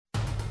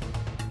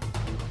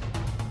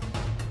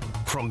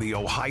From the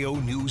Ohio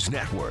News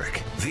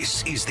Network,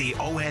 this is the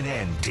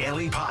ONN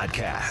Daily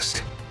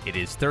Podcast. It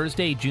is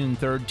Thursday, June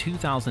 3rd,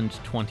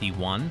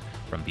 2021.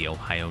 From the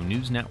Ohio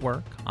News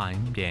Network,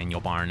 I'm Daniel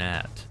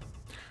Barnett.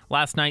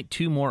 Last night,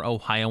 two more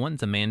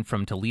Ohioans, a man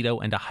from Toledo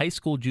and a high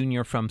school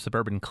junior from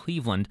suburban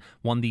Cleveland,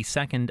 won the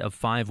second of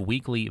 5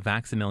 weekly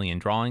Vax-A-Million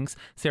drawings.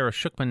 Sarah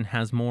Schuckman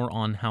has more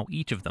on how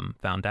each of them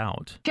found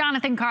out.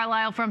 Jonathan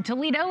Carlisle from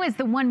Toledo is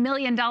the $1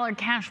 million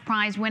cash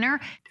prize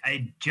winner. I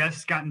had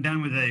just gotten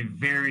done with a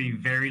very,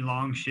 very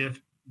long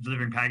shift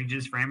delivering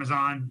packages for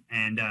Amazon,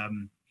 and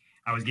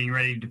I was getting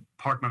ready to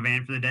park my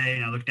van for the day,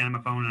 and I looked down at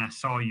my phone and I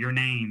saw your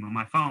name on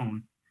my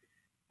phone,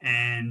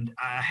 and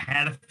I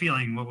had a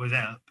feeling what was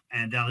up.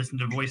 And I listened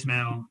to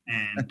voicemail,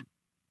 and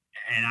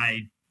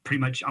I pretty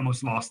much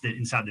almost lost it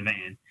inside the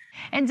van.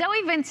 And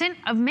Zoe Vincent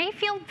of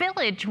Mayfield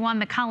Village won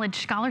the College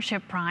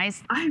Scholarship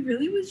Prize. I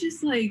really was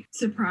just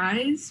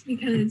surprised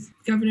because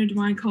Governor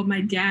DeWine called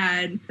my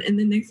dad, and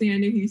the next thing I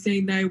knew, he was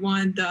saying that I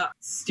won the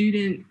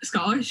student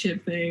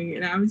scholarship thing,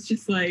 and I was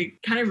just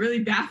kind of really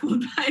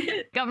baffled by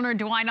it. Governor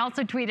DeWine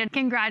also tweeted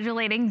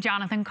congratulating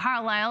Jonathan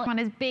Carlisle on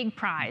his big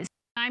prize.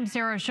 I'm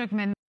Sarah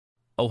Schuckman.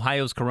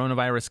 Ohio's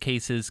coronavirus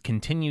cases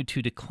continue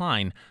to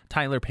decline.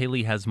 Tyler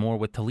Paley has more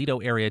with Toledo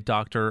area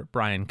doctor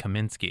Brian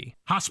Kaminsky.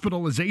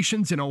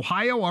 Hospitalizations in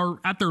Ohio are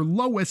at their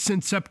lowest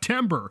since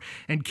September,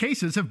 and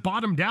cases have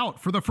bottomed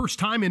out for the first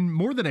time in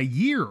more than a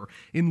year.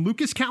 In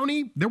Lucas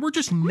County, there were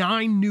just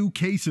 9 new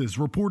cases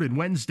reported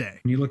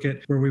Wednesday. When you look at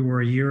where we were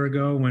a year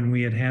ago when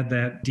we had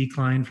that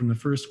decline from the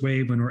first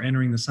wave when we're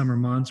entering the summer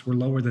months, we're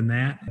lower than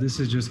that. This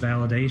is just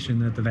validation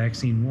that the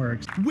vaccine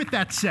works. With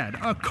that said,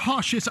 a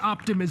cautious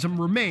optimism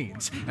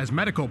remains as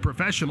medical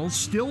professionals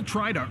still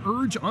try to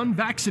urge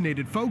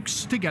unvaccinated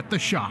folks to get the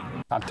shot.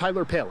 I'm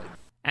Tyler Paley.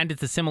 And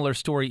it's a similar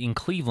story in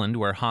Cleveland,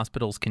 where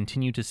hospitals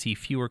continue to see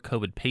fewer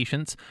COVID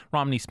patients.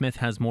 Romney Smith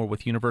has more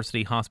with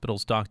University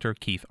Hospital's Dr.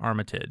 Keith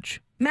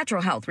Armitage.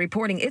 Metro Health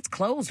reporting it's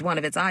closed one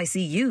of its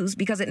ICUs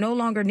because it no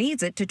longer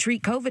needs it to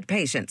treat COVID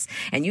patients.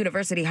 And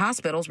University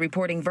Hospitals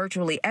reporting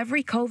virtually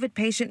every COVID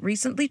patient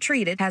recently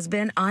treated has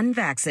been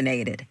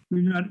unvaccinated.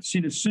 We've not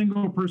seen a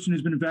single person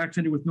who's been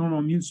vaccinated with normal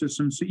immune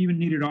systems who even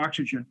needed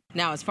oxygen.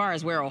 Now, as far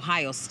as where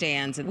Ohio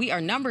stands, we are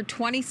number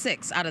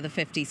 26 out of the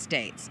 50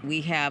 states.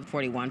 We have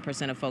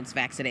 41% of folks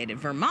vaccinated.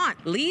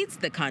 Vermont leads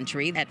the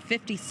country at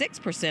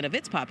 56% of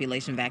its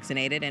population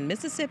vaccinated, and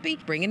Mississippi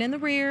bringing in the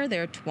rear.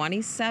 They're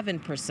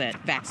 27%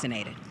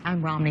 vaccinated.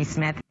 I'm Romney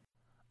Smith.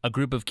 A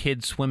group of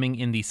kids swimming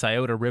in the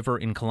Scioto River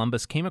in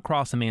Columbus came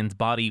across a man's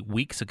body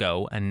weeks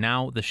ago, and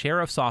now the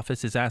sheriff's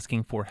office is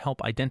asking for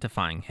help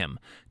identifying him.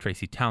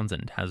 Tracy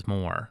Townsend has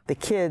more. The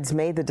kids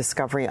made the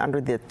discovery under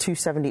the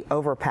 270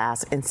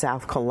 overpass in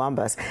South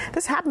Columbus.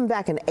 This happened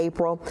back in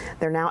April.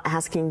 They're now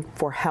asking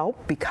for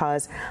help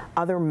because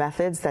other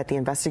methods that the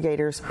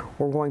investigators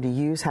were going to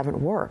use haven't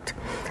worked.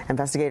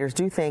 Investigators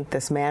do think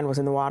this man was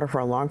in the water for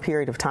a long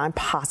period of time,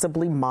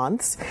 possibly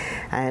months.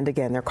 And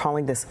again, they're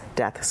calling this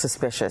death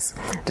suspicious.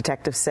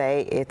 Detectives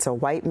say it's a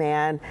white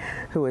man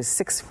who is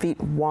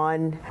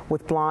 6'1"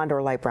 with blonde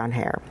or light brown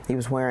hair. He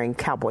was wearing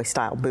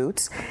cowboy-style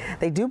boots.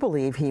 They do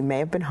believe he may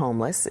have been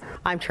homeless.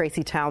 I'm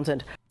Tracy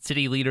Townsend.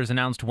 City leaders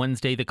announced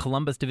Wednesday the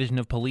Columbus Division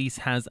of Police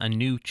has a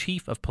new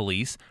chief of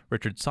police.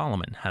 Richard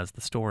Solomon has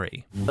the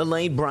story.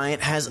 Elaine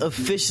Bryant has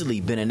officially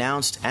been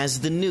announced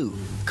as the new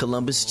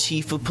Columbus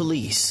chief of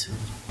police.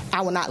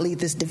 I will not lead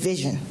this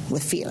division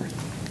with fear,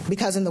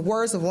 because in the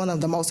words of one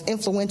of the most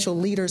influential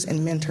leaders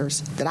and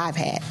mentors that I've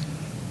had,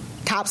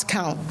 cops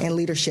count and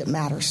leadership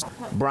matters.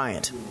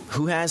 Bryant,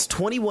 who has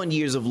 21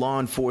 years of law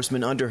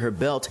enforcement under her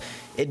belt,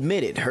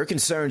 admitted her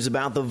concerns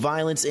about the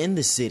violence in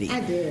the city.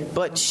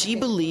 But she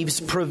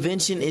believes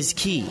prevention is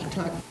key.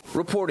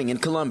 Reporting in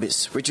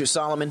Columbus, Richard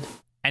Solomon.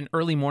 An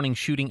early morning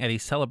shooting at a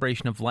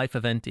Celebration of Life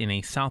event in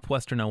a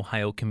southwestern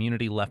Ohio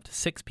community left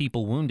 6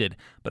 people wounded,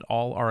 but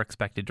all are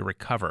expected to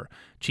recover.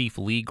 Chief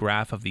Lee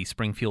Graff of the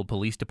Springfield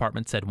Police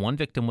Department said one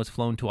victim was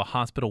flown to a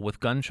hospital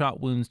with gunshot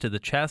wounds to the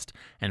chest,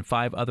 and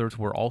 5 others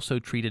were also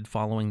treated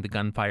following the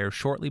gunfire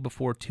shortly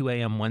before 2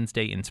 a.m.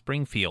 Wednesday in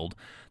Springfield.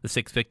 The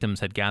 6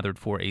 victims had gathered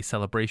for a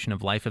Celebration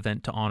of Life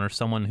event to honor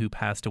someone who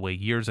passed away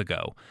years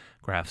ago.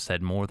 Graff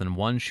said more than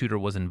one shooter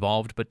was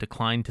involved, but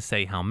declined to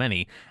say how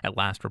many. At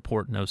last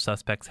report, no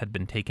suspects had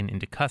been taken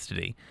into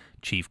custody.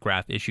 Chief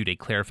Graff issued a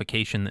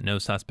clarification that no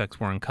suspects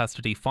were in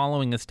custody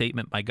following a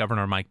statement by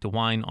Governor Mike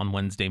DeWine on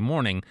Wednesday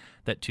morning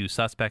that 2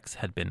 suspects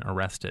had been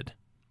arrested.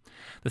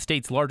 The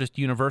state's largest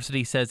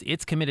university says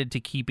it's committed to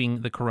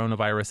keeping the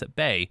coronavirus at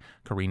bay.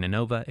 Karina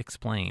Nova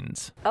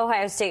explains.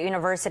 Ohio State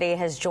University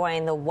has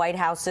joined the White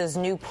House's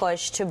new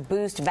push to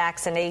boost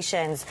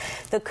vaccinations.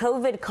 The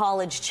COVID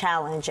College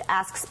Challenge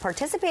asks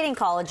participating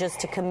colleges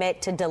to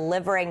commit to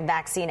delivering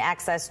vaccine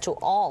access to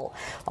all.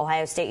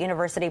 Ohio State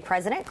University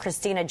President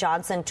Christina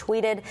Johnson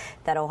tweeted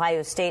that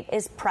Ohio State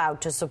is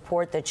proud to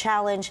support the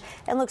challenge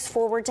and looks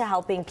forward to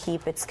helping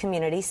keep its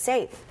community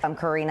safe. I'm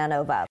Karina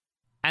Nova.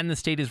 And the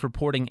state is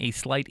reporting a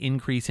slight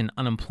increase in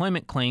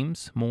unemployment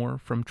claims. More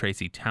from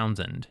Tracy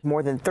Townsend.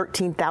 More than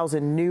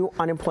 13,000 new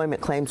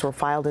unemployment claims were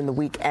filed in the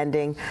week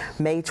ending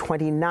May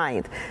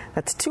 29th.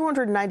 That's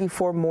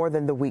 294 more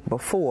than the week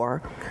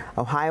before.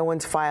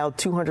 Ohioans filed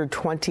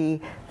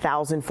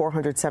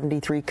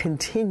 220,473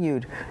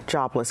 continued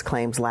jobless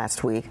claims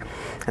last week,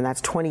 and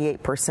that's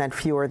 28%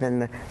 fewer than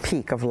the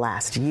peak of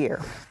last year.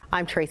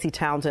 I'm Tracy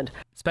Townsend.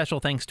 Special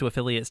thanks to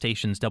affiliate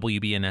stations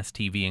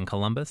WBNS-TV in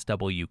Columbus,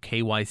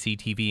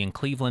 WKYC-TV in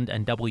Cleveland,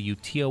 and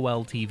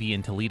WTOL-TV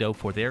in Toledo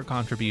for their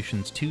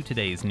contributions to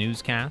today's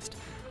newscast.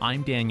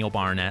 I'm Daniel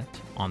Barnett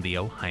on the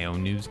Ohio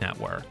News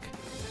Network.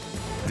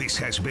 This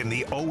has been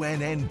the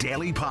ONN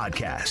Daily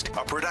Podcast,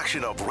 a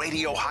production of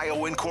Radio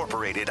Ohio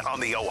Incorporated on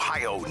the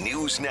Ohio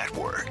News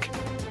Network.